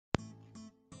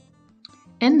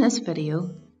In this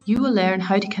video, you will learn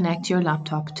how to connect your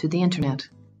laptop to the internet.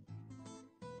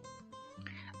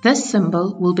 This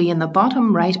symbol will be in the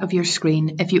bottom right of your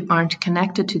screen if you aren't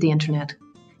connected to the internet.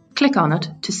 Click on it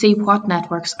to see what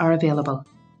networks are available.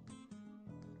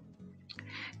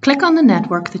 Click on the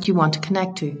network that you want to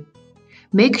connect to.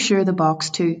 Make sure the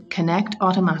box to Connect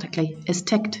Automatically is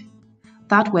ticked.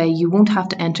 That way you won't have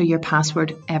to enter your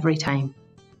password every time.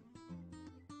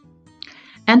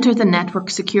 Enter the network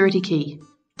security key.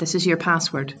 This is your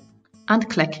password, and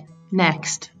click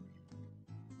Next.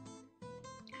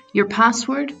 Your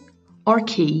password or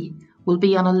key will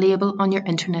be on a label on your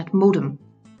internet modem.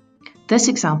 This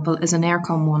example is an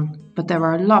Aircom one, but there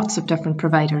are lots of different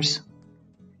providers.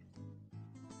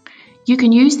 You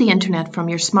can use the internet from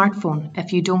your smartphone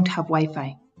if you don't have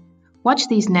Wi-Fi. Watch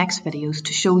these next videos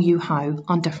to show you how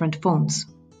on different phones.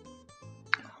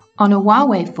 On a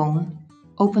Huawei phone,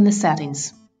 open the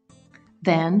settings.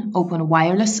 Then open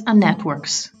Wireless and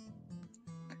Networks.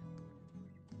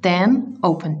 Then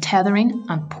open Tethering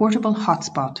and Portable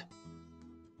Hotspot.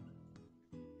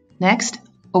 Next,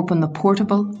 open the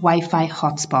Portable Wi-Fi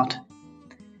Hotspot.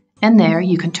 In there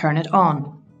you can turn it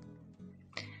on.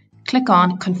 Click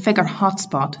on Configure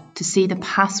Hotspot to see the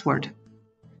password.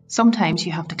 Sometimes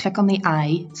you have to click on the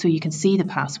eye so you can see the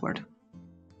password.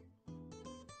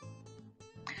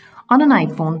 On an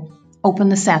iPhone, open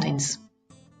the settings.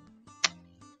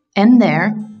 In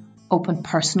there, open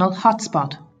Personal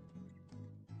Hotspot.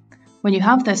 When you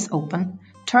have this open,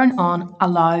 turn on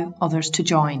Allow Others to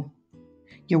Join.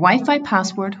 Your Wi-Fi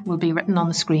password will be written on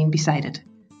the screen beside it,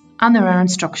 and there are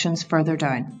instructions further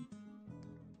down.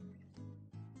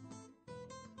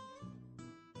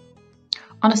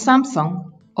 On a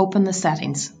Samsung, open the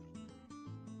settings.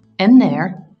 In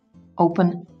there,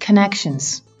 open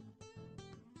Connections.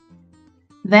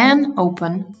 Then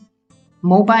open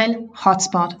Mobile,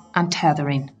 Hotspot and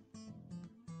Tethering.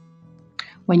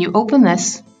 When you open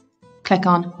this, click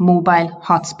on Mobile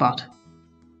Hotspot.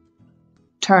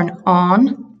 Turn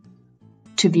on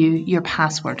to view your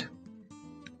password.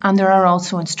 And there are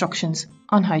also instructions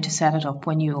on how to set it up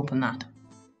when you open that.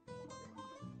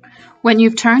 When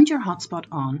you've turned your hotspot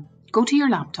on, go to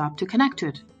your laptop to connect to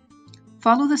it.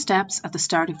 Follow the steps at the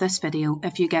start of this video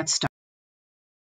if you get stuck.